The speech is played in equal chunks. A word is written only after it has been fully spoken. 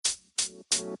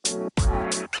Hi,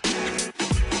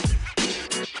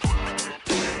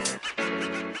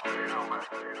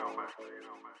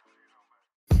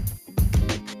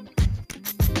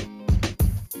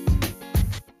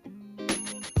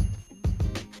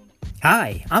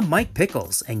 I'm Mike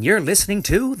Pickles, and you're listening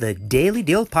to the Daily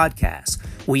Deal Podcast.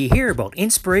 We hear about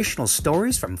inspirational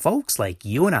stories from folks like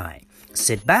you and I.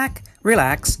 Sit back,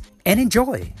 relax, and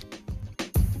enjoy.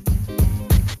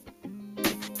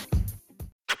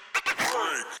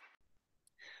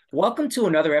 Welcome to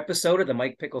another episode of the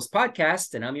Mike Pickles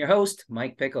Podcast, and I'm your host,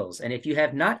 Mike Pickles. And if you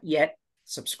have not yet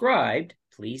subscribed,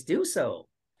 please do so.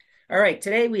 All right,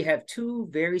 today we have two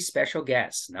very special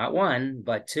guests, not one,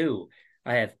 but two.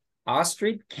 I have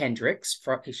Astrid Hendrick,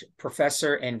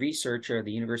 professor and researcher at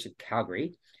the University of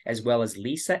Calgary, as well as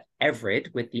Lisa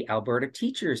Everitt with the Alberta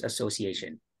Teachers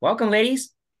Association. Welcome,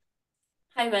 ladies.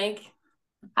 Hi, Mike.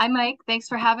 Hi, Mike. Thanks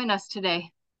for having us today.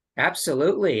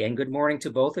 Absolutely. And good morning to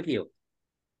both of you.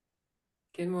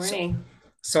 Good morning.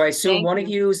 So I assume one of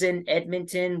you is in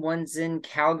Edmonton, one's in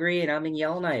Calgary, and I'm in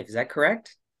Yellowknife. Is that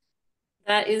correct?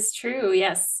 That is true.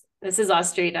 Yes. This is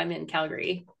Astrid. I'm in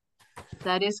Calgary.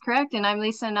 That is correct. And I'm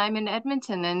Lisa and I'm in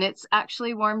Edmonton, and it's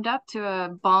actually warmed up to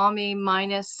a balmy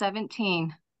minus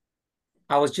 17.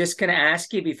 I was just going to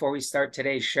ask you before we start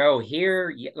today's show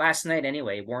here last night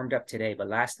anyway, warmed up today, but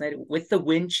last night with the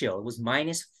wind chill, it was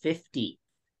minus 50.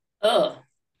 Oh,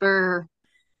 Brr.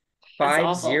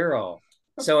 50.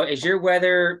 So is your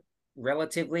weather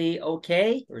relatively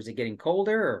okay, or is it getting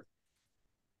colder? Or?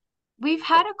 We've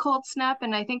had a cold snap,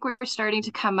 and I think we're starting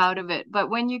to come out of it. But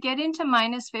when you get into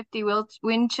minus 50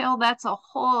 wind chill, that's a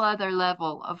whole other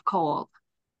level of cold.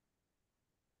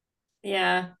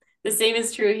 Yeah, the same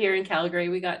is true here in Calgary.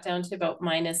 We got down to about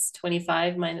minus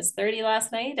 25, minus 30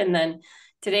 last night. And then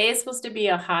today is supposed to be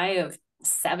a high of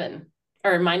 7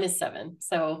 or minus 7.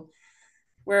 So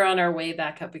we're on our way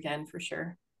back up again for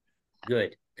sure.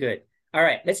 Good. All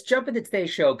right, let's jump into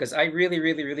today's show because I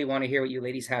really want to hear what you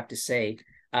ladies have to say.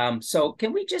 So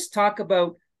can we just talk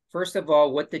about, first of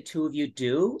all, what the two of you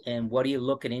do and what are you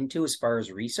looking into as far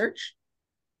as research?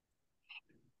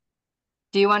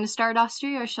 Do you want to start,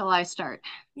 Astrid, or shall I start?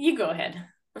 You go ahead.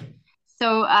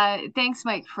 So thanks,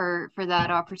 Mike, for that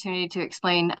opportunity to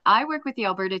explain. I work with the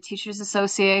Alberta Teachers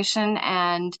Association,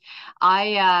 and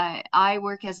I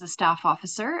work as a staff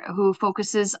officer who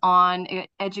focuses on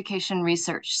education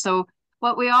research. So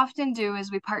what we often do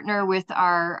is we partner with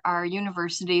our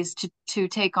universities to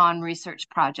take on research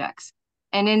projects.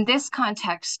 And in this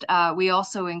context, we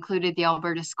also included the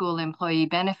Alberta School Employee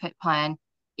Benefit Plan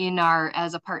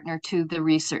as a partner to the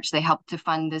research. They helped to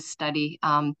fund this study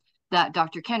that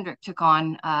Dr. Hendrick took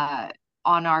on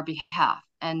our behalf.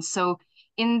 And so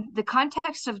in the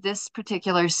context of this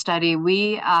particular study,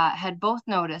 we had both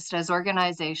noticed as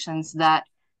organizations that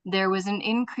there was an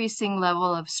increasing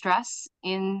level of stress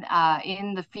in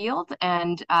the field,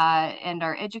 and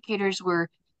our educators were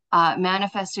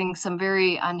manifesting some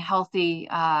very unhealthy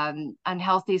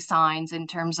signs in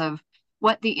terms of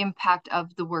what the impact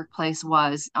of the workplace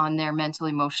was on their mental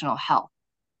emotional health.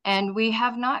 And we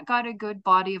have not got a good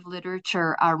body of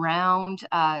literature around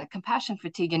compassion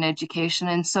fatigue in education.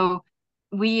 And so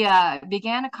we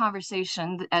began a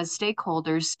conversation as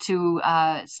stakeholders to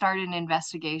start an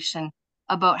investigation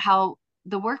about how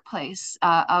the workplace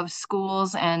of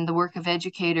schools and the work of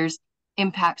educators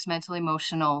impacts mental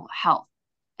emotional health.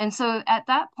 And so at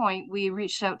that point, we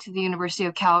reached out to the University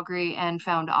of Calgary and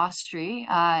found Astrid,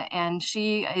 and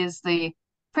she is the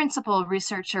principal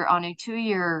researcher on a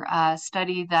 2-year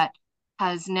study that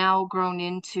has now grown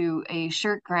into a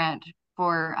SHIRT grant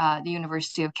for the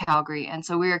University of Calgary. And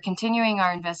so we are continuing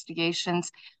our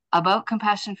investigations about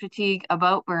compassion fatigue,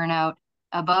 about burnout,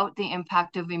 about the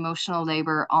impact of emotional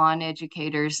labor on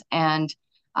educators. And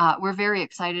we're very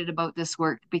excited about this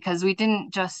work because we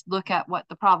didn't just look at what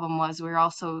the problem was, we're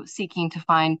also seeking to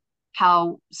find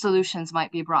how solutions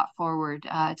might be brought forward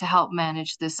to help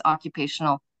manage this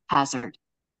occupational hazard.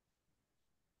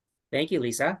 Thank you,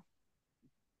 Lisa.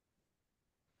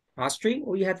 Astrid,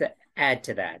 what do you have to add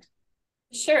to that?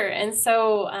 Sure. And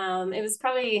so it was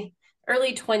probably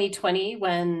early 2020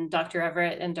 when Dr.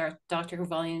 Everitt and Dr.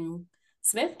 Volume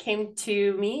Smith came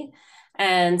to me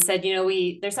and said,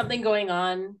 there's something going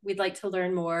on. We'd like to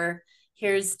learn more.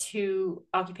 Here's 2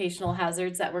 occupational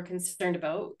hazards that we're concerned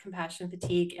about, compassion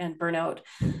fatigue and burnout.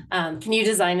 Can you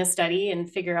design a study and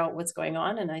figure out what's going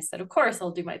on? And I said, of course,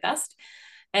 I'll do my best.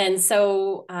 And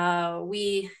so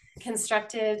we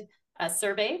constructed a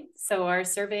survey. So our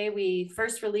survey, we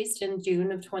first released in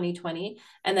June of 2020,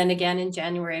 and then again in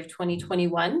January of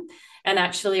 2021, and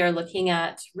actually are looking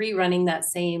at rerunning that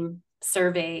same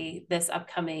survey this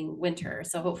upcoming winter.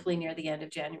 So hopefully near the end of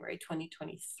January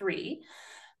 2023.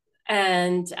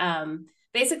 And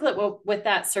basically with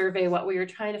that survey, what we were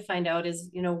trying to find out is,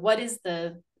 what is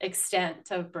the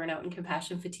extent of burnout and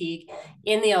compassion fatigue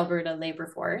in the Alberta labor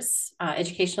force,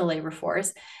 educational labor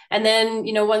force. And then,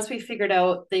 once we figured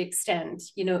out the extent,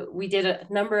 we did a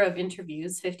number of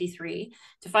interviews, 53,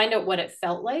 to find out what it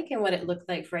felt like and what it looked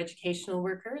like for educational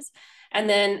workers. And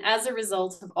then as a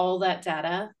result of all that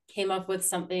data, came up with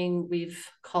something we've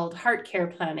called heart care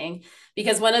planning,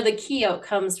 because one of the key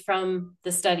outcomes from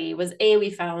the study was,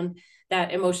 we found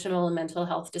that emotional and mental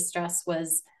health distress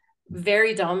was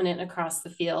very dominant across the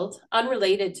field,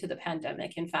 unrelated to the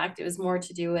pandemic. In fact, it was more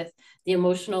to do with the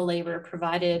emotional labor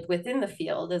provided within the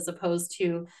field as opposed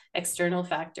to external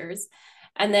factors.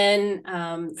 And then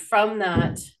from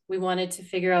that, we wanted to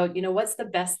figure out, what's the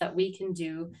best that we can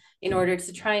do in order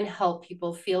to try and help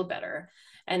people feel better.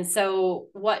 And so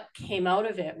what came out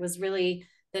of it was really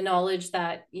the knowledge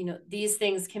that, these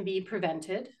things can be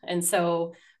prevented. And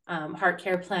so heart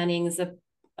care planning is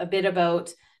a bit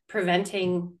about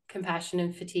preventing compassion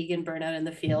and fatigue and burnout in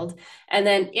the field. And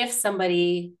then if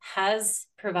somebody has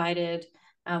provided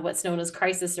what's known as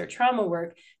crisis or trauma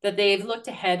work, that they've looked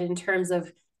ahead in terms of,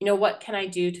 what can I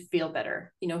do to feel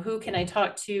better? Who can I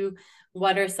talk to?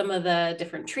 What are some of the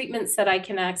different treatments that I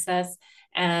can access?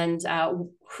 And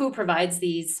who provides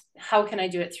these? How can I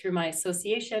do it through my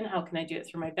association? How can I do it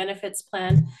through my benefits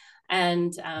plan?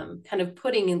 And kind of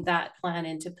putting that plan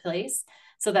into place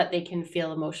so that they can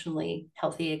feel emotionally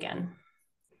healthy again.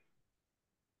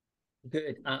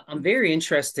 Good. I'm very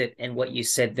interested in what you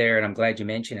said there, and I'm glad you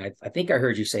mentioned it. I think I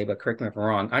heard you say, but correct me if I'm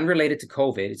wrong, unrelated to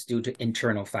COVID, it's due to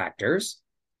internal factors,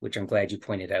 which I'm glad you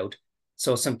pointed out.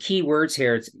 So some key words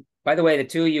here. By the way, the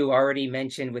two of you already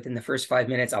mentioned within the first 5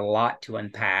 minutes a lot to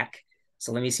unpack.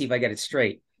 So let me see if I get it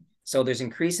straight. So there's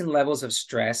increasing levels of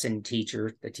stress in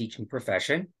the teaching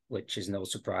profession, which is no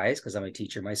surprise because I'm a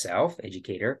teacher myself,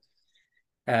 educator.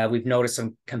 We've noticed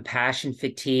some compassion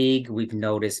fatigue. We've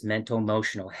noticed mental,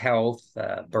 emotional health.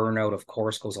 Burnout, of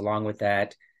course, goes along with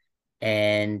that.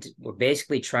 And we're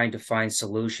basically trying to find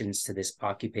solutions to this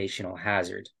occupational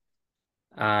hazard.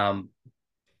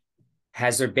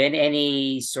 Has there been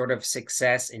any sort of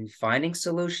success in finding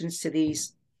solutions to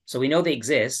these? So we know they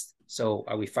exist. So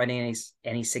are we finding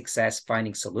any success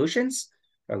finding solutions?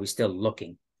 Or are we still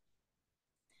looking?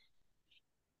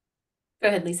 Go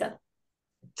ahead, Lisa.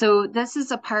 So this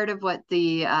is a part of what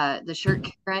the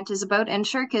SHIRC grant is about. And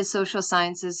SHIRC is Social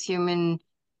Sciences Human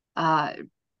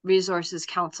Resources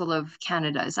Council of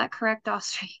Canada. Is that correct,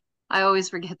 Astrid? I always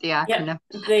forget the acronym.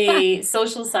 Yep. The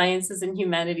Social Sciences and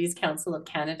Humanities Council of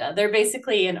Canada. They're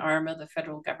basically an arm of the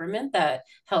federal government that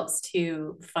helps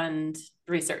to fund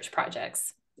research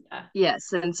projects.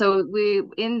 Yes, and so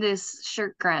in this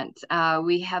SHIRC grant,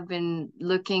 we have been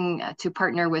looking to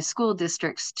partner with school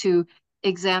districts to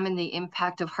examine the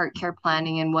impact of heart care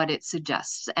planning and what it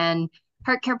suggests. And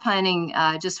heart care planning,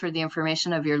 just for the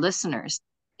information of your listeners,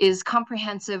 is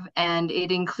comprehensive, and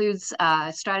it includes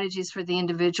strategies for the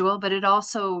individual, but it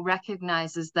also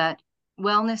recognizes that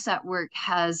wellness at work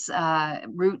has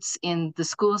roots in the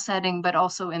school setting, but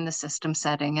also in the system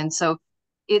setting. And so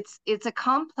it's a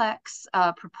complex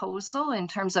proposal in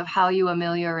terms of how you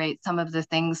ameliorate some of the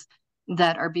things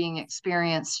that are being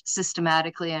experienced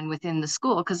systematically and within the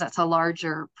school, because that's a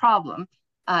larger problem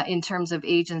in terms of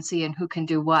agency and who can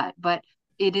do what. But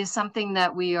it is something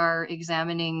that we are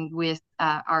examining with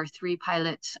our 3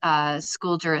 pilot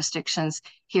school jurisdictions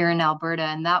here in Alberta,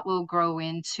 and that will grow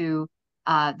into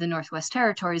the Northwest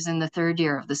Territories in the 3rd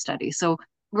year of the study. So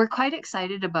we're quite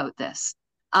excited about this.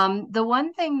 The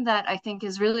one thing that I think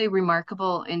is really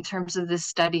remarkable in terms of this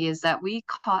study is that we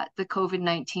caught the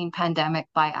COVID-19 pandemic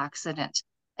by accident,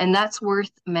 and that's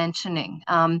worth mentioning.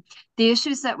 The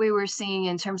issues that we were seeing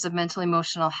in terms of mental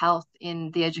emotional health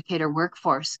in the educator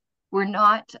workforce were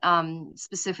not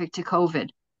specific to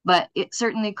COVID, but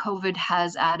certainly COVID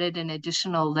has added an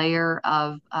additional layer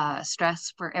of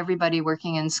stress for everybody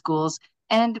working in schools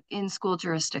and in school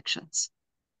jurisdictions.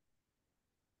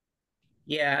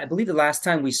 Yeah, I believe the last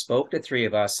time we spoke, the 3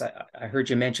 of us, I heard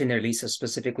you mention there, Lisa,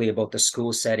 specifically about the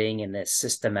school setting and the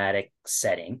systematic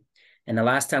setting. And the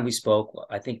last time we spoke,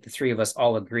 I think the 3 of us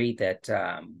all agreed that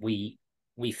we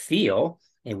feel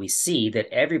and we see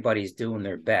that everybody's doing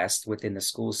their best within the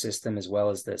school system as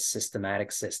well as the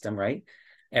systematic system, right?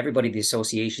 Everybody, the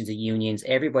associations, the unions,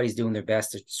 everybody's doing their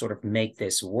best to sort of make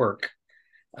this work,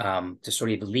 to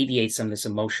sort of alleviate some of this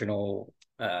emotional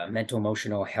mental,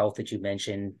 emotional health that you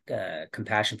mentioned,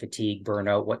 compassion fatigue,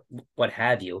 burnout, what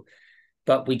have you.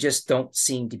 But we just don't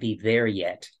seem to be there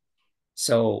yet.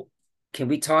 So can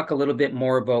we talk a little bit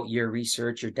more about your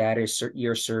research, your data,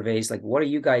 your surveys? Like, what are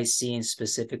you guys seeing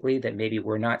specifically that maybe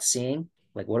we're not seeing?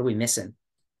 Like, what are we missing?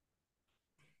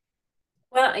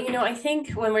 Well, I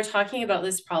think when we're talking about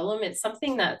this problem, it's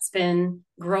something that's been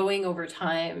growing over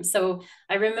time. So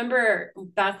I remember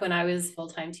back when I was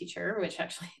full-time teacher, which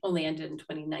actually only ended in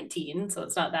 2019, so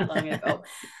it's not that long ago.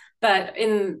 But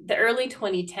in the early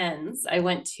 2010s, I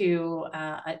went to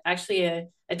actually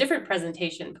a different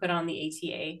presentation put on the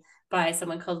ATA by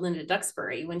someone called Linda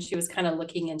Duxbury when she was kind of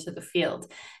looking into the field.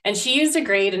 And she used a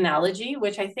great analogy,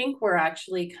 which I think we're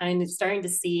actually kind of starting to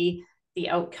see the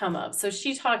outcome of. So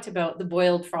she talked about the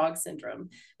boiled frog syndrome,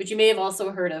 which you may have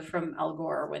also heard of from Al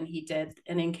Gore when he did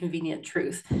An Inconvenient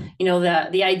Truth.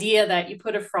 The idea that you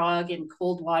put a frog in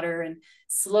cold water and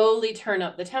slowly turn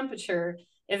up the temperature,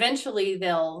 eventually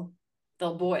they'll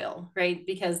boil, right?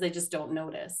 Because they just don't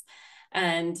notice.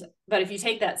 But if you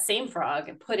take that same frog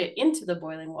and put it into the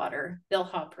boiling water, they'll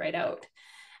hop right out.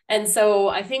 And so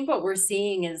I think what we're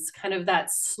seeing is kind of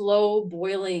that slow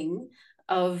boiling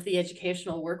of the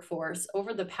educational workforce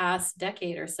over the past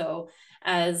decade or so,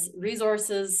 as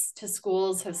resources to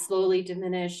schools have slowly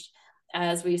diminished,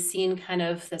 as we've seen kind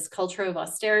of this culture of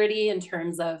austerity in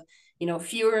terms of,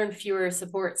 fewer and fewer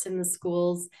supports in the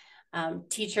schools,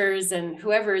 teachers and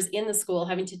whoever is in the school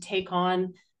having to take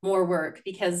on more work,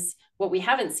 because what we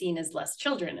haven't seen is less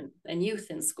children and youth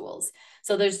in schools.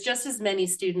 So there's just as many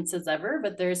students as ever,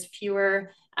 but there's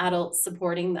fewer adults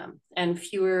supporting them and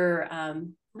fewer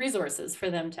resources for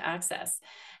them to access.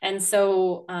 And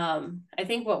so I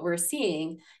think what we're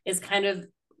seeing is kind of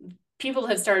people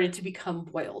have started to become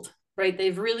boiled, right?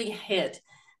 They've really hit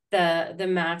the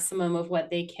maximum of what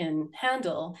they can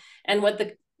handle. And what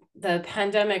the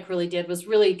pandemic really did was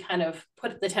really kind of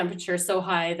put the temperature so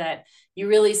high that you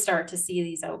really start to see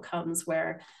these outcomes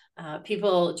where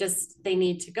people they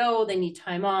need to go, they need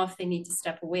time off, they need to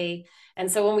step away. And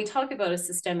so when we talk about a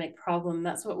systemic problem,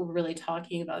 that's what we're really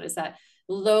talking about, is that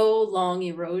long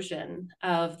erosion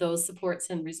of those supports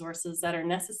and resources that are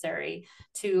necessary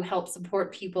to help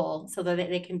support people so that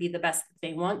they can be the best that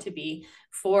they want to be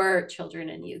for children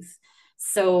and youth.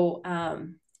 So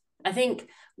I think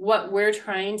what we're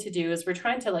trying to do is we're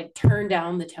trying to turn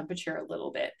down the temperature a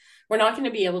little bit. We're not going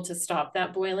to be able to stop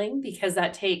that boiling because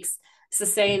that takes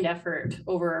sustained effort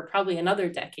over probably another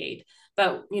decade.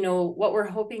 But, what we're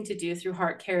hoping to do through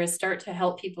Heart Care is start to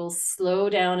help people slow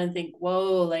down and think,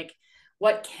 whoa,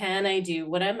 what can I do?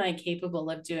 What am I capable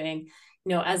of doing?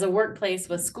 As a workplace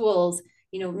with schools,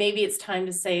 maybe it's time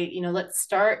to say, let's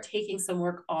start taking some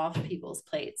work off people's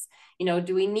plates.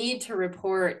 Do we need to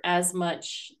report as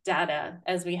much data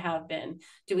as we have been?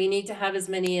 Do we need to have as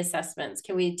many assessments?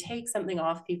 Can we take something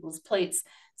off people's plates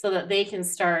so that they can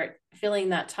start filling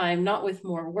that time, not with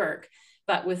more work,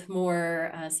 but with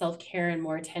more self-care and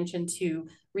more attention to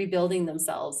rebuilding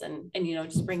themselves and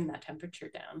just bringing that temperature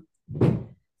down.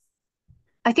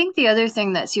 I think the other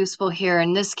thing that's useful here,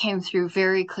 and this came through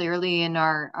very clearly in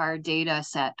our data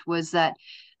set, was that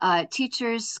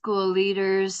teachers, school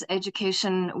leaders,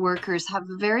 education workers have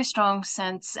a very strong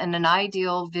sense and an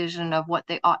ideal vision of what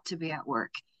they ought to be at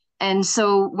work. And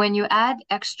so when you add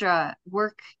extra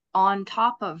work on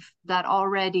top of that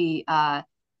already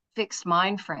fixed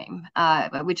mind frame,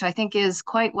 which I think is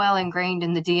quite well ingrained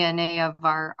in the DNA of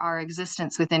our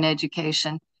existence within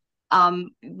education,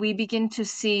 we begin to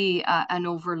see an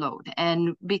overload.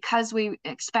 And because we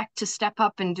expect to step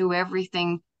up and do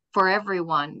everything for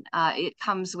everyone, it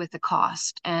comes with a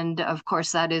cost. And of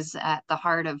course, that is at the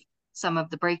heart of some of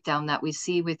the breakdown that we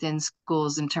see within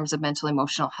schools in terms of mental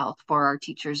emotional health for our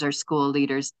teachers, our school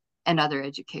leaders, and other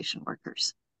education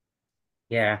workers.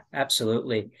 Yeah,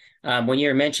 absolutely. When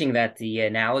you're mentioning that, the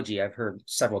analogy I've heard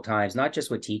several times, not just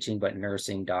with teaching, but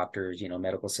nursing, doctors,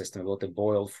 medical system, about the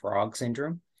boiled frog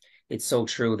syndrome. It's so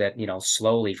true that,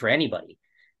 slowly for anybody,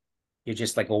 you're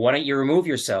just like, well, why don't you remove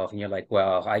yourself? And you're like,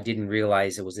 well, I didn't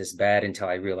realize it was this bad until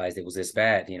I realized it was this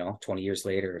bad, 20 years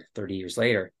later, 30 years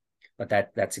later. But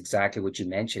that's exactly what you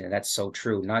mentioned. And that's so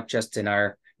true, not just in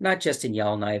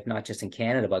Yellowknife, not just in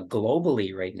Canada, but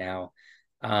globally right now.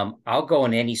 I'll go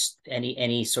in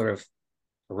any sort of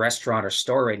restaurant or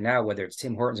store right now, whether it's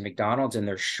Tim Hortons, McDonald's, and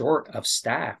they're short of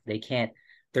staff.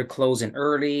 They're closing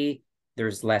early.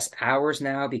 There's less hours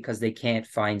now because they can't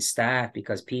find staff,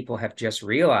 because people have just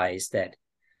realized that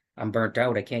I'm burnt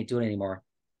out. I can't do it anymore.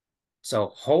 So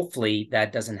hopefully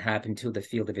that doesn't happen to the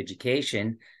field of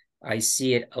education. I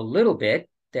see it a little bit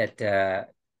that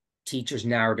teachers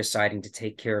now are deciding to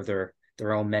take care of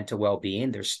their own mental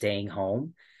well-being. They're staying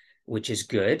home, which is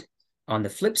good. On the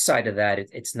flip side of that,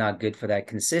 it's not good for that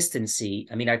consistency.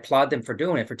 I mean, I applaud them for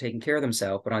doing it, for taking care of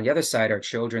themselves. But on the other side, our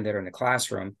children that are in the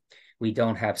classroom, We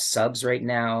don't have subs right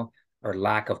now, or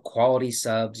lack of quality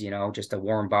subs, just a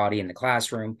warm body in the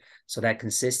classroom. So that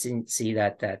consistency,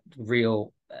 that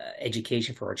real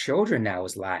education for our children now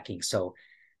is lacking. So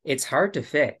it's hard to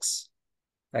fix.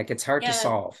 Like, it's hard to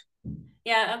solve.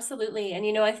 Yeah, absolutely.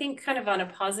 And, I think kind of on a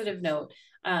positive note,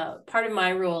 part of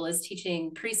my role is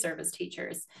teaching pre-service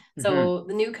teachers. So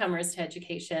the newcomers to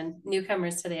education,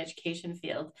 newcomers to the education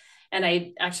field. And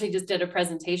I actually just did a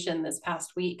presentation this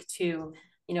past week to,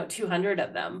 200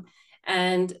 of them.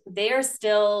 And they are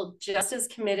still just as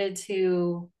committed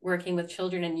to working with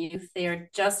children and youth. They are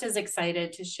just as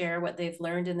excited to share what they've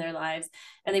learned in their lives.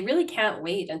 And they really can't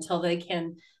wait until they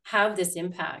can have this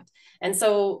impact. And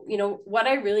so, what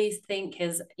I really think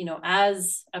is,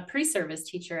 as a pre-service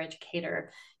teacher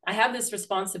educator, I have this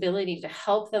responsibility to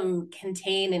help them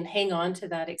contain and hang on to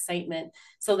that excitement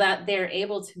so that they're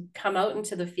able to come out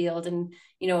into the field and,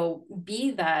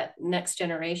 be that next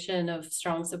generation of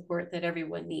strong support that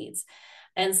everyone needs.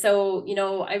 And so,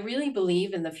 I really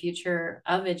believe in the future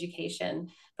of education,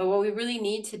 but what we really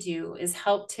need to do is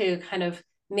help to kind of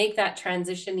make that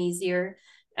transition easier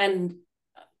and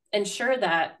ensure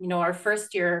that, our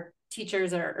first year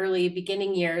teachers or early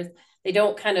beginning years, they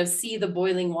don't kind of see the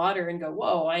boiling water and go,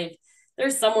 whoa,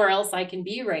 there's somewhere else I can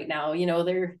be right now.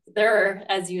 There are,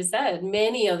 as you said,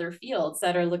 many other fields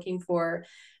that are looking for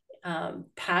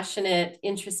passionate,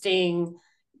 interesting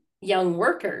young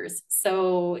workers.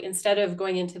 So instead of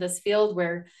going into this field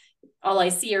where all I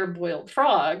see are boiled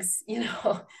frogs,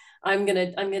 I'm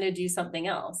gonna do something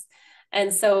else.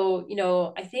 And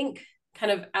so, I think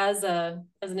kind of as an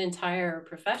entire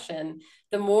profession,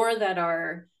 the more that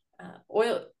our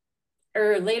oil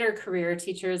or later career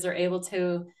teachers are able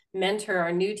to mentor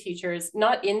our new teachers,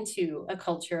 not into a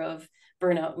culture of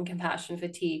burnout and compassion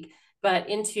fatigue, but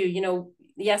into,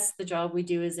 yes, the job we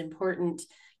do is important.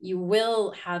 You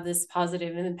will have this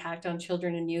positive impact on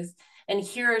children and youth. And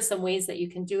here are some ways that you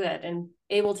can do it, and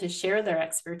able to share their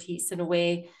expertise in a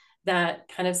way that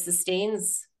kind of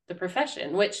sustains the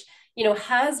profession, which,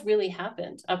 has really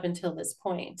happened up until this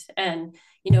point. And,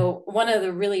 one of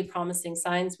the really promising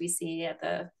signs we see at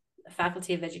the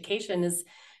Faculty of Education is,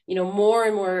 more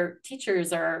and more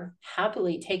teachers are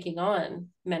happily taking on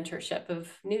mentorship of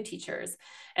new teachers.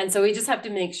 And so we just have to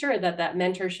make sure that that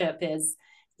mentorship is,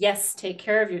 yes, take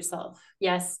care of yourself.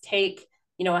 Yes, take,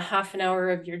 a half an hour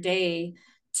of your day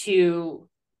to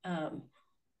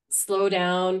slow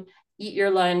down, eat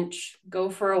your lunch, go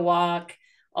for a walk,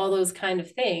 all those kind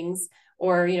of things.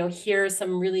 Or, here are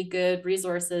some really good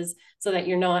resources so that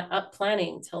you're not up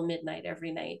planning till midnight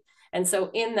every night. And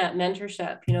so in that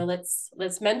mentorship,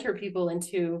 let's mentor people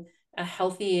into a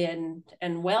healthy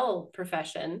and well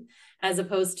profession, as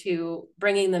opposed to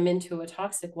bringing them into a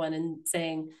toxic one and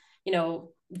saying,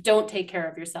 don't take care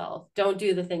of yourself. Don't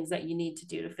do the things that you need to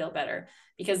do to feel better,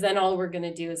 because then all we're going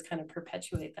to do is kind of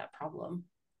perpetuate that problem.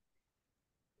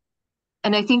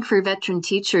 And I think for veteran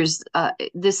teachers,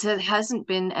 this hasn't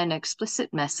been an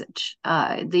explicit message.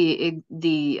 I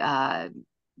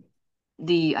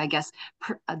guess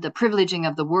the privileging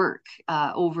of the work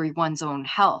over one's own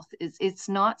health it's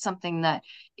not something that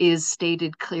is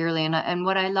stated clearly. And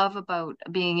what I love about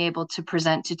being able to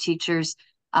present to teachers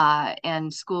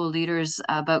and school leaders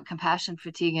about compassion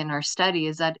fatigue in our study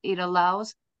is that it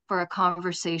allows for a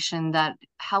conversation that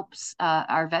helps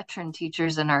our veteran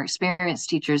teachers and our experienced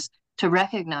teachers to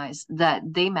recognize that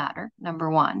they matter, number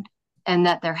one, and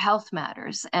that their health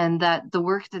matters, and that the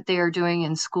work that they are doing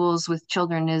in schools with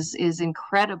children is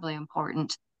incredibly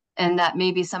important, and that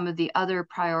maybe some of the other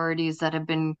priorities that have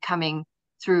been coming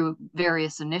through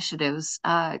various initiatives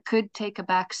could take a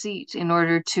back seat in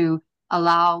order to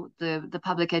allow the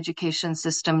public education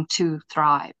system to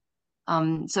thrive.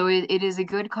 So it is a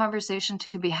good conversation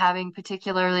to be having,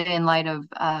 particularly in light of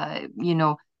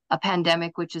a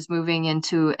pandemic which is moving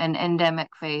into an endemic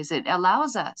phase. It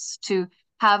allows us to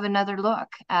have another look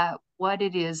at what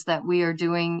it is that we are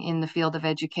doing in the field of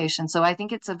education. So I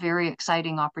think it's a very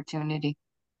exciting opportunity.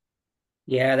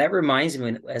 Yeah, that reminds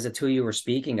me, as the two of you were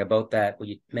speaking about that, when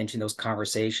you mentioned those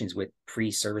conversations with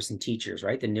pre-service and teachers,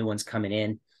 right? The new ones coming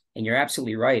in. And you're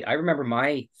absolutely right. I remember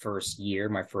my first year,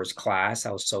 my first class,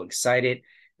 I was so excited.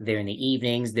 There in the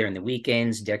evenings, there in the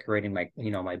weekends, decorating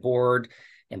my board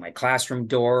and my classroom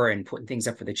door and putting things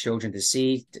up for the children to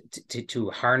see, to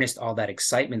harness all that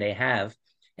excitement they have.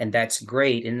 And that's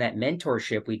great. In that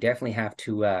mentorship, we definitely have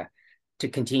to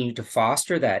continue to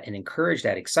foster that and encourage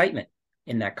that excitement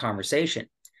in that conversation.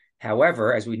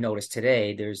 However, as we noticed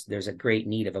today, there's a great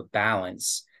need of a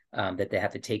balance, that they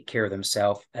have to take care of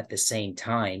themselves at the same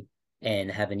time and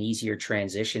have an easier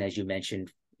transition. As you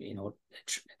mentioned,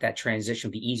 that transition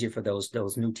would be easier for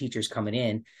those new teachers coming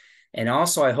in, And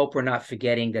also, I hope we're not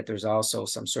forgetting that there's also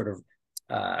some sort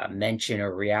of mention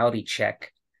or reality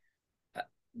check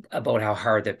about how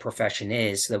hard the profession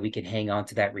is, so that we can hang on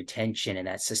to that retention and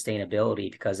that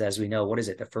sustainability. Because as we know, what is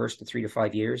it? The first 3 to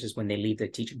 5 years is when they leave the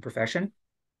teaching profession.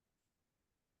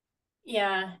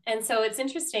 Yeah, and so it's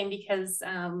interesting because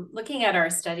looking at our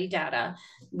study data,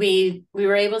 we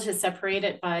were able to separate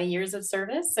it by years of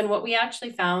service. And what we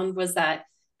actually found was that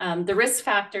the risk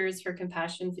factors for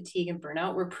compassion fatigue and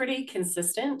burnout were pretty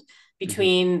consistent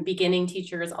between beginning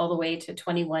teachers all the way to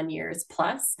 21 years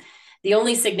plus. The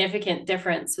only significant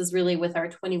difference was really with our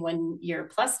 21-year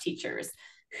plus teachers,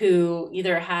 who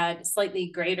either had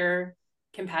slightly greater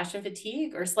compassion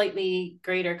fatigue or slightly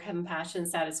greater compassion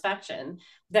satisfaction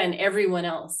than everyone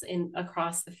else in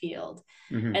across the field.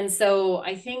 And so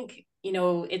I think, you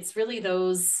know, it's really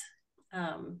those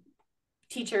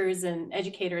teachers and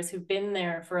educators who've been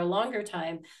there for a longer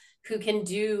time who can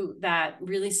do that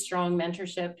really strong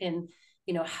mentorship in,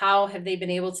 you know, how have they been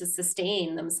able to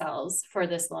sustain themselves for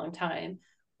this long time,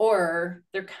 or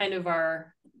they're kind of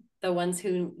are the ones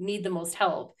who need the most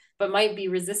help but might be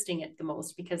resisting it the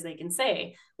most because they can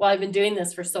say, well, I've been doing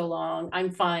this for so long, I'm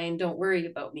fine, don't worry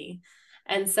about me.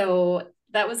 And so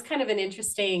that was kind of an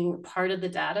interesting part of the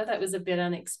data that was a bit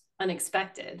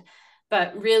unexpected,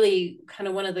 but really kind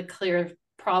of one of the clear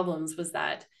problems was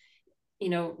that, you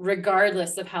know,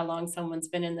 regardless of how long someone's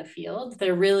been in the field,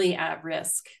 they're really at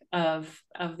risk of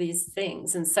these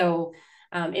things. And so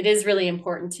it is really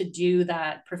important to do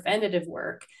that preventative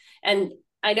work. And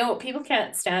I know people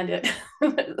can't stand it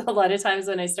a lot of times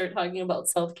when I start talking about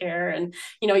self-care and,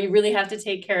 you know, you really have to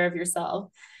take care of yourself.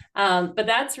 But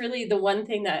that's really the one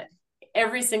thing that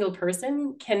every single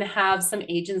person can have some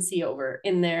agency over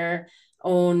in their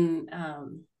own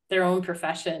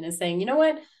profession, is saying, you know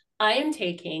what, I am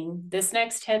taking this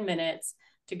next 10 minutes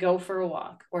to go for a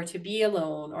walk or to be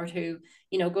alone or to,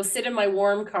 you know, go sit in my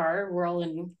warm car. We're all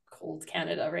in cold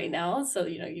Canada right now. So,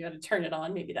 you know, you got to turn it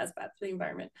on. Maybe that's bad for the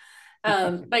environment.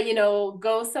 But, you know,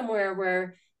 go somewhere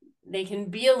where they can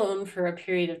be alone for a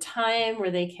period of time,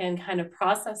 where they can kind of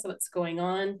process what's going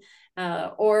on.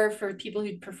 Or for people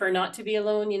who prefer not to be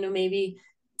alone, you know, maybe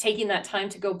taking that time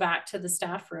to go back to the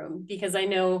staff room. Because I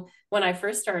know when I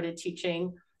first started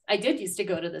teaching, I did used to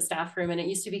go to the staff room and it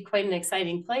used to be quite an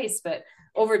exciting place. But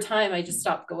over time, I just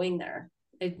stopped going there.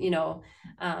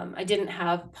 I didn't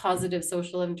have positive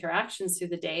social interactions through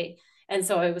the day. And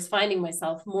so I was finding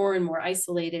myself more and more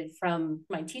isolated from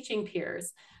my teaching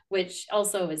peers, which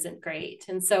also isn't great.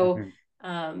 And so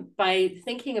by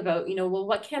thinking about, you know, well,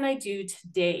 what can I do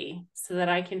today so that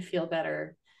I can feel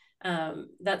better?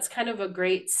 That's kind of a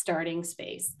great starting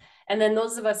space. And then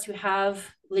those of us who have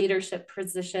leadership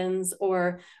positions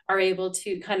or are able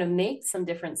to kind of make some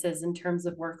differences in terms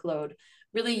of workload,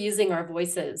 really using our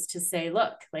voices to say,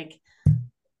 look, like,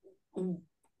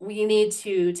 we need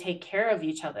to take care of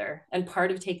each other. And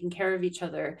part of taking care of each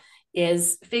other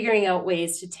is figuring out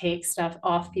ways to take stuff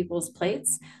off people's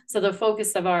plates. So the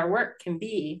focus of our work can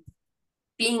be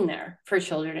being there for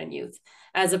children and youth,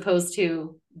 as opposed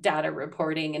to data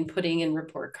reporting and putting in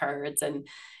report cards. And,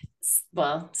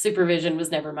 well, supervision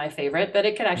was never my favorite, but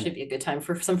it could actually be a good time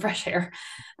for some fresh air.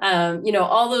 You know,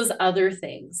 all those other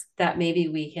things that maybe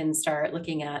we can start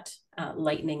looking at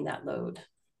lightening that load.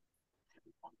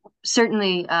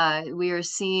 Certainly, we are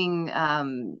seeing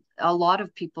a lot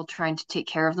of people trying to take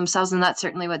care of themselves, and that's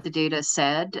certainly what the data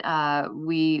said.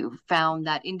 We found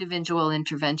that individual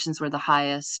interventions were the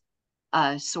highest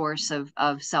source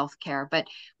of self-care, but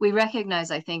we recognize,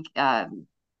 I think,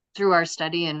 through our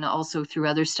study and also through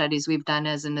other studies we've done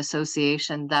as an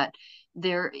association, that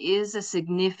there is a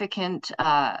significant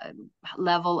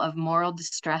level of moral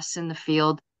distress in the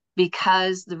field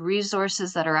because the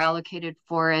resources that are allocated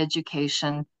for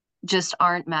education just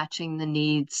aren't matching the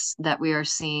needs that we are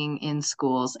seeing in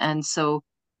schools. And so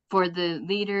for the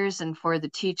leaders and for the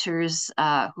teachers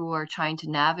who are trying to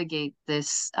navigate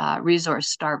this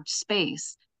resource-starved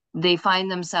space, they find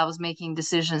themselves making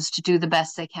decisions to do the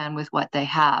best they can with what they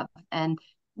have. And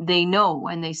they know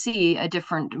and they see a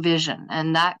different vision,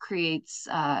 and that creates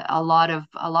a lot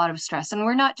of stress. And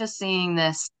we're not just seeing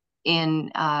this in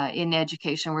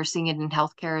education; we're seeing it in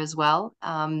healthcare as well,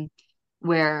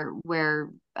 where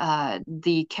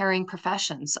the caring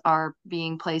professions are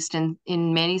being placed in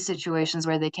many situations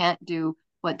where they can't do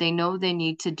what they know they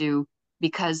need to do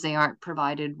because they aren't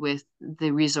provided with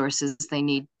the resources they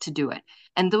need to do it.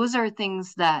 And those are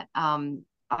things that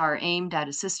are aimed at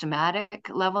a systematic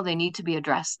level. They need to be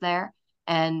addressed there.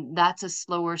 And that's a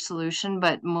slower solution,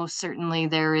 but most certainly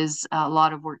there is a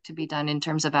lot of work to be done in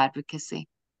terms of advocacy.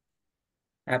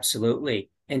 Absolutely.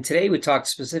 And today we talked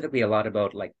specifically a lot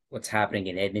about like what's happening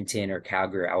in Edmonton or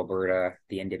Calgary, Alberta,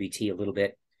 the NWT a little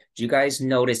bit. Do you guys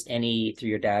notice any through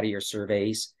your data or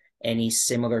surveys, any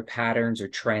similar patterns or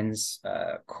trends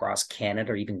across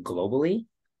Canada or even globally?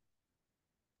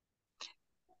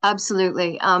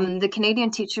 Absolutely. The Canadian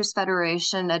Teachers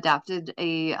Federation adapted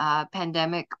a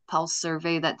pandemic pulse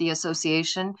survey that the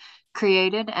association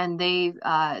created, and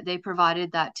they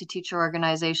provided that to teacher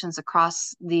organizations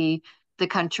across the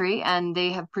country, and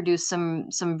they have produced some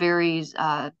very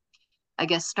I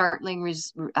guess startling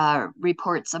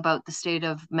reports about the state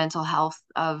of mental health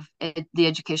of the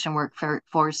education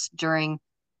workforce during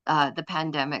the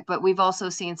pandemic. But we've also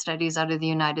seen studies out of the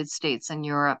United States and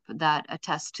Europe that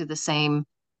attest to the same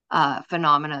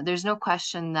phenomena. There's no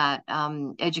question that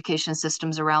education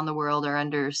systems around the world are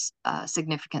under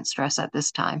significant stress at this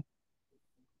time.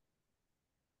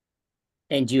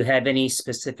 And do you have any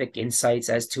specific insights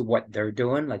as to what they're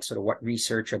doing? Like sort of what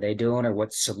research are they doing or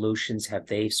what solutions have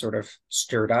they sort of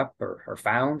stirred up or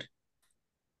found?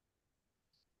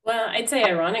 Well, I'd say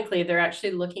ironically, they're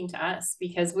actually looking to us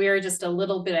because we are just a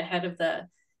little bit ahead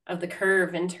of the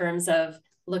curve in terms of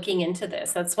looking into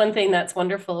this. That's one thing that's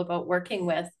wonderful about working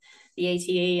with the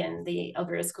ATA and the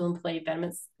Alberta School Employee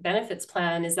Benefits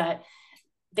Plan is that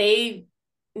they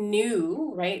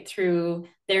knew, right, through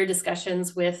their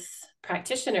discussions with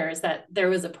practitioners that there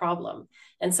was a problem.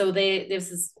 And so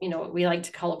this is, you know, what we like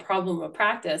to call a problem of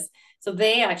practice. So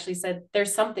they actually said,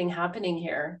 there's something happening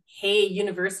here. Hey,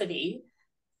 university,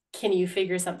 can you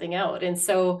figure something out? And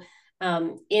so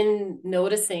in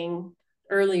noticing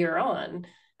earlier on,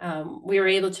 we were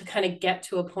able to kind of get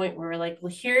to a point where we're like,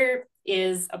 well, here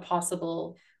is a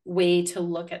possible way to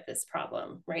look at this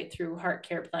problem, right? Through heart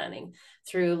care planning,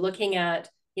 through looking at,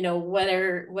 you know,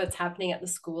 what's happening at the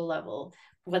school level,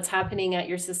 what's happening at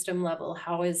your system level,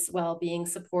 how is well-being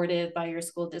supported by your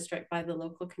school district, by the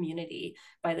local community,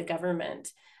 by the government.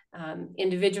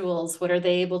 Individuals, what are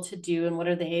they able to do and what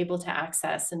are they able to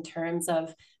access in terms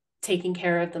of taking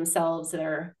care of themselves,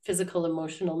 their physical,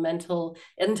 emotional, mental,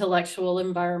 intellectual,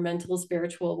 environmental,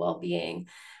 spiritual well-being.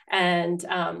 And,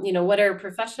 you know, what are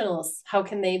professionals? How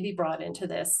can they be brought into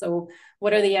this? So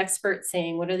what are the experts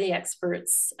saying? What are the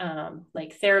experts,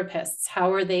 like therapists?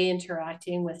 How are they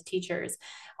interacting with teachers?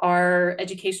 Are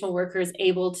educational workers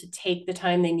able to take the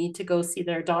time they need to go see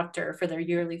their doctor for their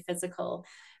yearly physical?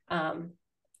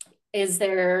 Is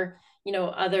there, you know,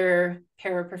 other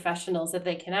paraprofessionals that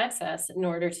they can access in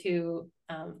order to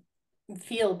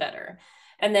feel better?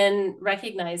 And then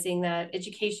recognizing that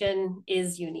education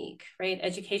is unique, right?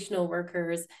 Educational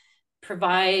workers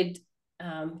provide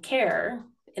care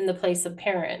in the place of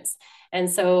parents. And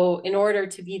so in order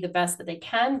to be the best that they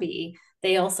can be,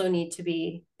 they also need to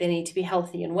be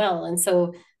healthy and well. And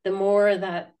so the more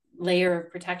that layer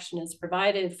of protection is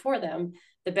provided for them,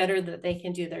 the better that they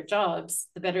can do their jobs,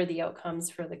 the better the outcomes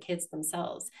for the kids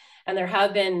themselves. And there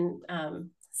have been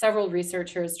several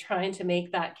researchers trying to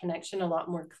make that connection a lot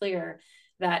more clear,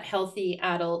 that healthy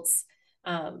adults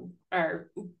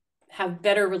have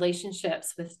better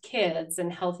relationships with kids,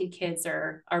 and healthy kids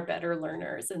are better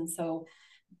learners. And so,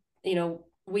 you know,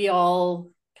 we all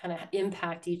kind of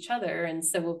impact each other. And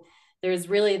so there's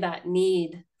really that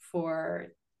need for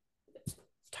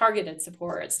targeted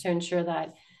supports to ensure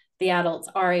that the adults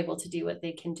are able to do what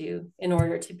they can do in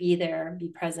order to be there, be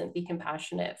present, be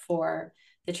compassionate for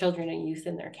the children and youth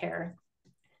in their care.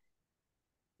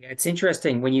 Yeah, it's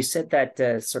interesting when you said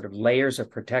that sort of layers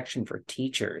of protection for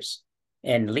teachers.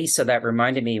 And Lisa, that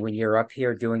reminded me when you're up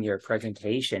here doing your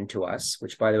presentation to us,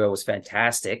 which by the way was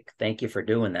fantastic. Thank you for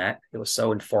doing that. It was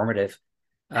so informative.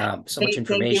 So much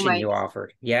information you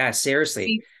offered. Yeah,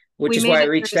 seriously. Which is why I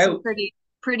reached out.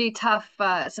 Pretty tough,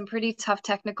 some pretty tough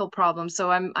technical problems.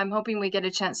 So I'm hoping we get a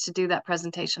chance to do that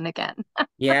presentation again.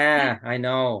 Yeah, I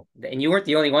know. And you weren't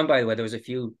the only one, by the way. There was a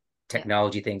few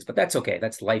technology things, but that's okay.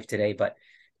 That's life today. But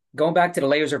going back to the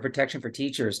layers of protection for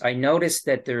teachers, I noticed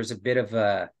that there's a bit of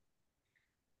a,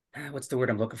 what's the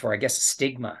word I'm looking for? I guess a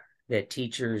stigma that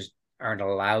teachers aren't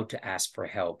allowed to ask for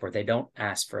help, or they don't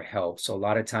ask for help. So a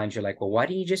lot of times you're like, well, why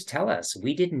didn't you just tell us?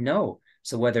 We didn't know.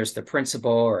 So whether it's the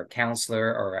principal or a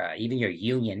counselor or even your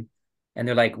union, and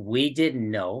they're like, we didn't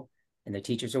know. And the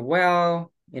teachers are,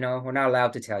 well, you know, we're not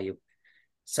allowed to tell you.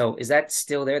 So is that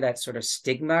still there, that sort of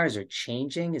stigma? Is it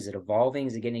changing? Is it evolving?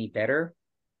 Is it getting any better?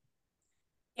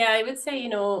 Yeah, I would say, you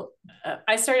know,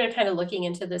 I started kind of looking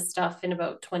into this stuff in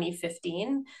about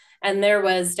 2015, and there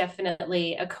was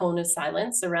definitely a cone of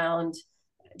silence around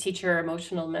teacher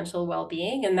emotional mental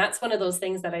well-being. And that's one of those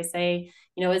things that I say,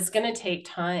 you know, it's going to take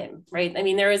time, right? I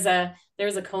mean, there is a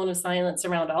cone of silence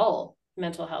around all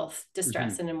mental health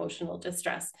distress and emotional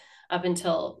distress up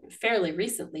until fairly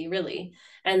recently, really.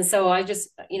 And so I just,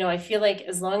 I feel like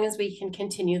as long as we can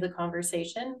continue the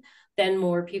conversation, then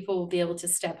more people will be able to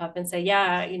step up and say,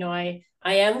 yeah,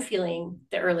 I am feeling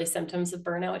the early symptoms of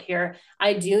burnout here.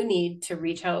 I do need to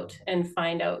reach out and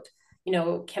find out,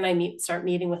 can I start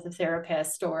meeting with a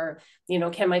therapist, or,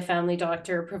 can my family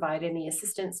doctor provide any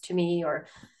assistance to me, or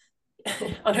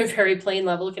on a very plain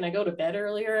level, can I go to bed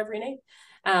earlier every night?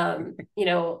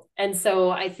 And so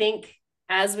I think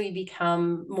as we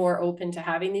become more open to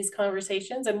having these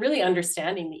conversations and really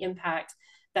understanding the impact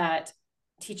that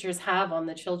teachers have on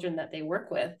the children that they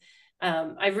work with,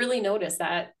 I've really noticed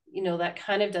that, that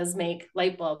kind of does make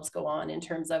light bulbs go on in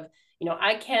terms of,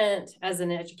 I can't, as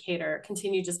an educator,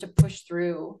 continue just to push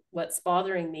through what's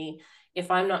bothering me if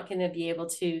I'm not going to be able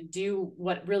to do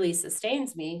what really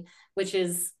sustains me, which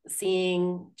is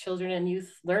seeing children and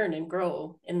youth learn and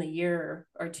grow in the year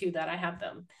or two that I have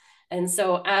them. And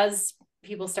so as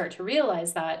people start to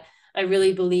realize that, I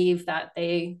really believe that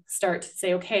they start to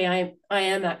say, okay, I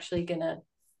am actually going to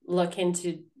look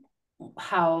into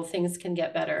how things can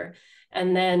get better.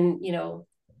 And then,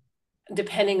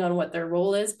 depending on what their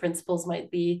role is, principals might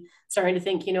be starting to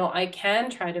think, I can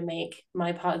try to make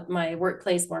my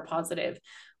workplace more positive,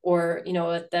 or,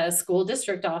 at the school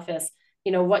district office,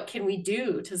 what can we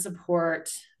do to support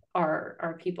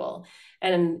our people?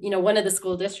 And, one of the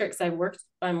school districts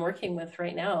I'm working with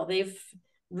right now, they've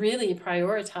really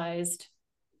prioritized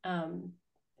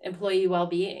employee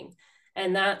well-being.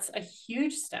 And that's a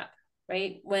huge step,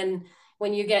 right? When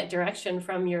you get direction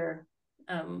from your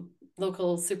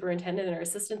local superintendent or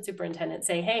assistant superintendent,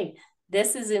 say, hey,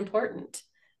 this is important,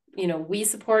 we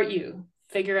support you,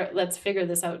 let's figure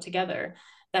this out together.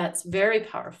 That's very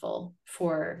powerful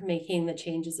for making the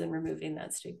changes and removing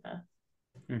that stigma.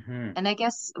 And I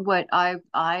guess what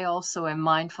I also am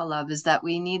mindful of is that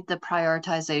we need the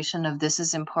prioritization of this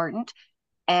is important.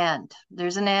 And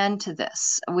there's an and to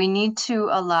this. We need to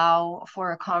allow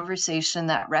for a conversation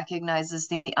that recognizes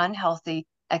the unhealthy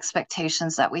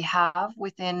expectations that we have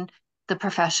within the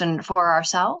profession for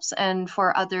ourselves and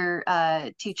for other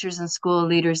teachers and school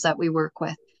leaders that we work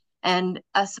with. And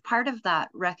as part of that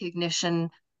recognition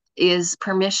is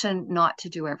permission not to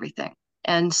do everything.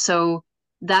 And so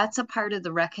that's a part of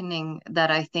the reckoning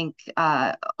that I think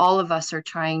all of us are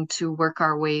trying to work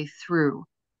our way through.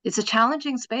 It's a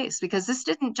challenging space because this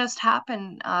didn't just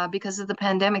happen because of the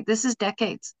pandemic. This is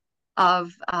decades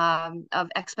of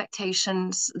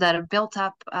expectations that have built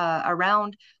up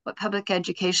around what public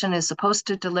education is supposed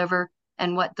to deliver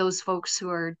and what those folks who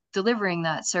are delivering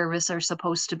that service are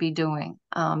supposed to be doing.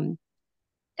 And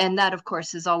that, of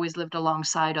course, has always lived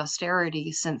alongside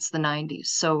austerity since the 90s.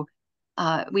 So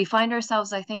we find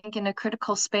ourselves, I think, in a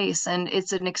critical space, and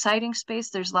it's an exciting space.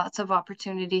 There's lots of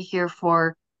opportunity here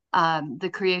for the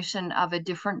creation of a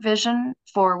different vision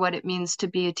for what it means to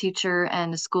be a teacher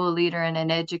and a school leader and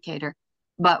an educator.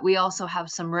 But we also have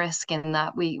some risk in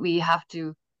that we have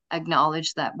to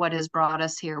acknowledge that what has brought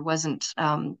us here wasn't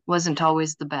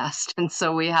always the best, and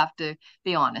so we have to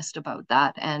be honest about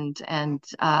that and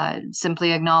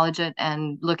simply acknowledge it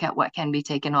and look at what can be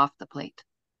taken off the plate.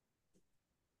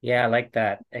 Yeah, I like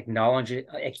that.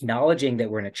 Acknowledging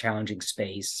that we're in a challenging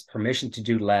space, permission to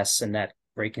do less, and that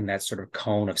breaking that sort of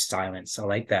cone of silence. I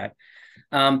like that.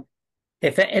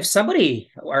 If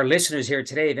somebody, our listeners here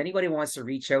today, if anybody wants to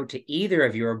reach out to either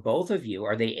of you or both of you,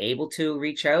 are they able to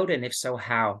reach out? And if so,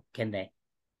 how can they?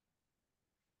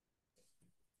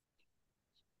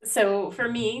 So for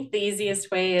me, the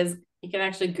easiest way is you can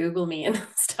actually Google me and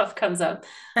stuff comes up.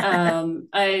 I'm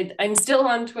still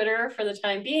on Twitter for the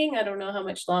time being. I don't know how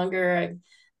much longer. I'm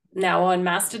now on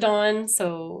Mastodon.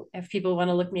 So if people want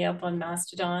to look me up on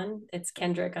Mastodon, it's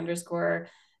Hendrick _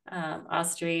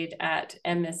 Astrid at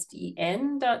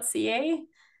msdn.ca,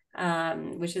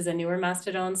 which is a newer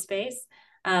Mastodon space.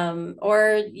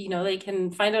 Or, they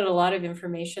can find out a lot of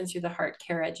information through the Heart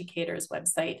Care Educators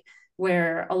website,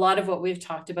 where a lot of what we've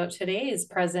talked about today is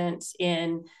present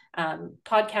in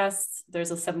podcasts. There's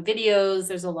some videos,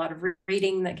 there's a lot of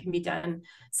reading that can be done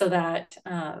so that,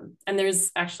 and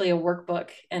there's actually a workbook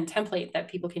and template that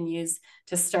people can use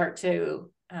to start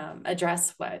to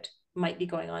address what might be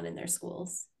going on in their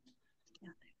schools.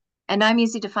 And I'm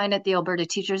easy to find at the Alberta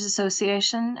Teachers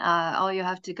Association. All you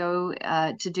have to go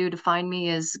to find me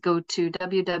is go to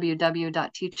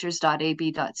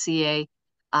www.teachers.ab.ca,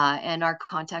 and our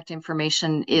contact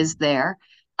information is there.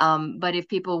 But if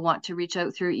people want to reach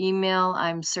out through email,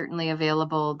 I'm certainly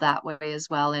available that way as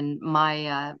well. And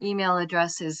my email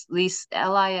address is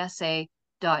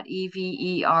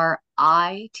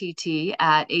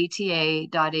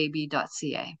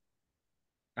lisa.everitt@ata.ab.ca.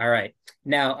 All right.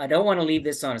 Now, I don't want to leave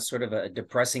this on a sort of a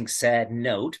depressing, sad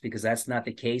note, because that's not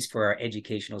the case for our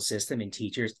educational system and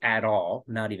teachers at all,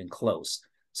 not even close.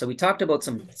 So we talked about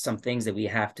some things that we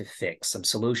have to fix, some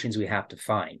solutions we have to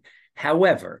find.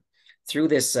 However, through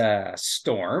this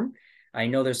storm, I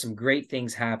know there's some great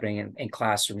things happening in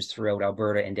classrooms throughout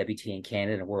Alberta and WT in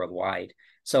Canada and worldwide.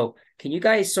 So can you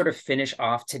guys sort of finish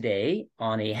off today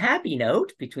on a happy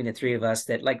note between the three of us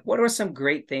that, like, what are some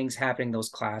great things happening in those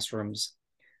classrooms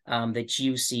that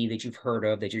you see, that you've heard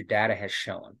of, that your data has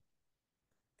shown?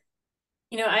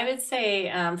 I would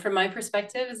say from my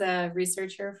perspective as a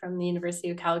researcher from the University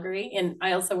of Calgary, and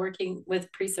I also working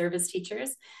with pre-service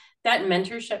teachers, that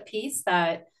mentorship piece,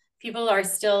 that people are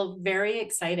still very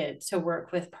excited to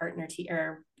work with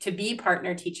or to be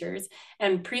partner teachers,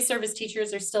 and pre-service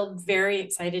teachers are still very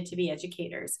excited to be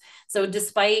educators. So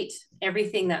despite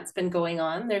everything that's been going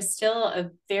on, there's still a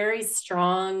very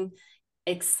strong,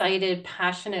 excited,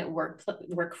 passionate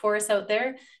workforce out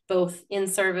there, both in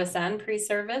service and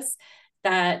pre-service,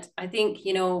 that I think,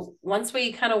 once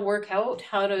we kind of work out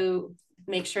how to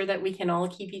make sure that we can all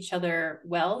keep each other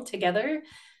well together,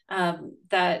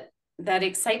 that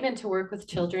excitement to work with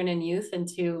children and youth and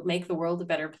to make the world a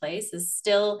better place is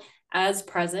still as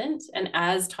present and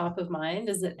as top of mind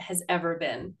as it has ever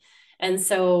been. And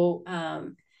so,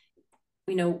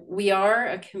 we are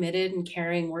a committed and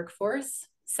caring workforce.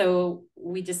 So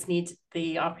we just need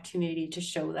the opportunity to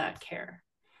show that care.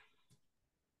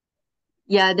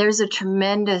 Yeah, there's a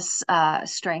tremendous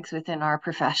strength within our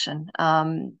profession.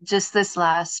 Just this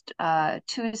last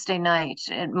Tuesday night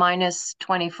at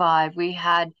 -25, we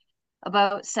had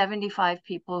about 75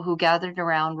 people who gathered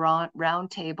around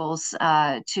round tables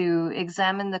to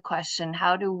examine the question,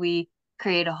 how do we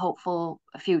create a hopeful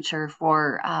future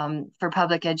for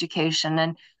public education?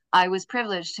 And I was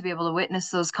privileged to be able to witness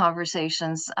those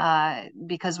conversations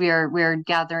because we're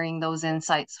gathering those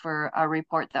insights for a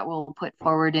report that we'll put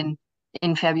forward in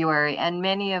February. And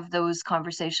many of those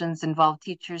conversations involve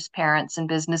teachers, parents, and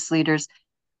business leaders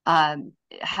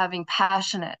having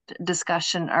passionate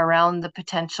discussion around the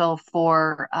potential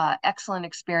for excellent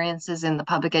experiences in the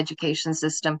public education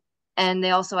system. And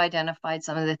they also identified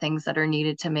some of the things that are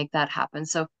needed to make that happen.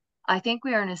 So I think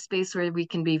we are in a space where we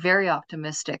can be very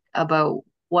optimistic about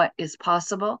what is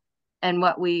possible. And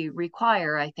what we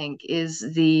require, I think, is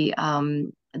the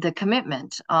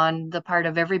commitment on the part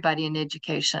of everybody in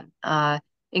education,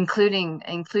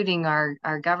 including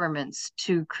our governments,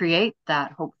 to create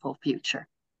that hopeful future.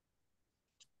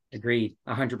 Agreed,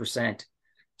 100%.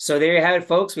 So there you have it,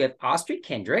 folks. We have Astrid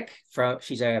Hendrick.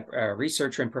 She's a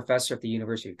researcher and professor at the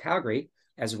University of Calgary,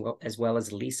 as well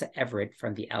as Lisa Everitt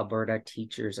from the Alberta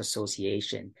Teachers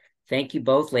Association. Thank you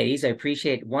both, ladies. I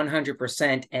appreciate it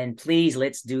 100%. And please,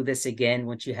 let's do this again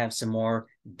once you have some more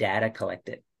data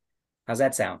collected. How's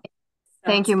that sound?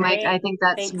 Thank you, Mike. I think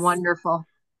that's wonderful.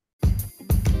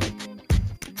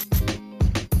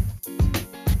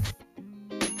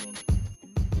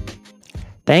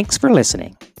 Thanks for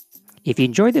listening. If you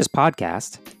enjoyed this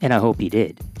podcast, and I hope you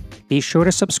did, be sure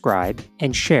to subscribe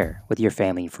and share with your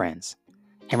family and friends.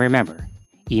 And remember,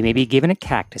 you may be given a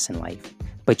cactus in life,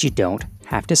 but you don't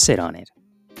have to sit on it.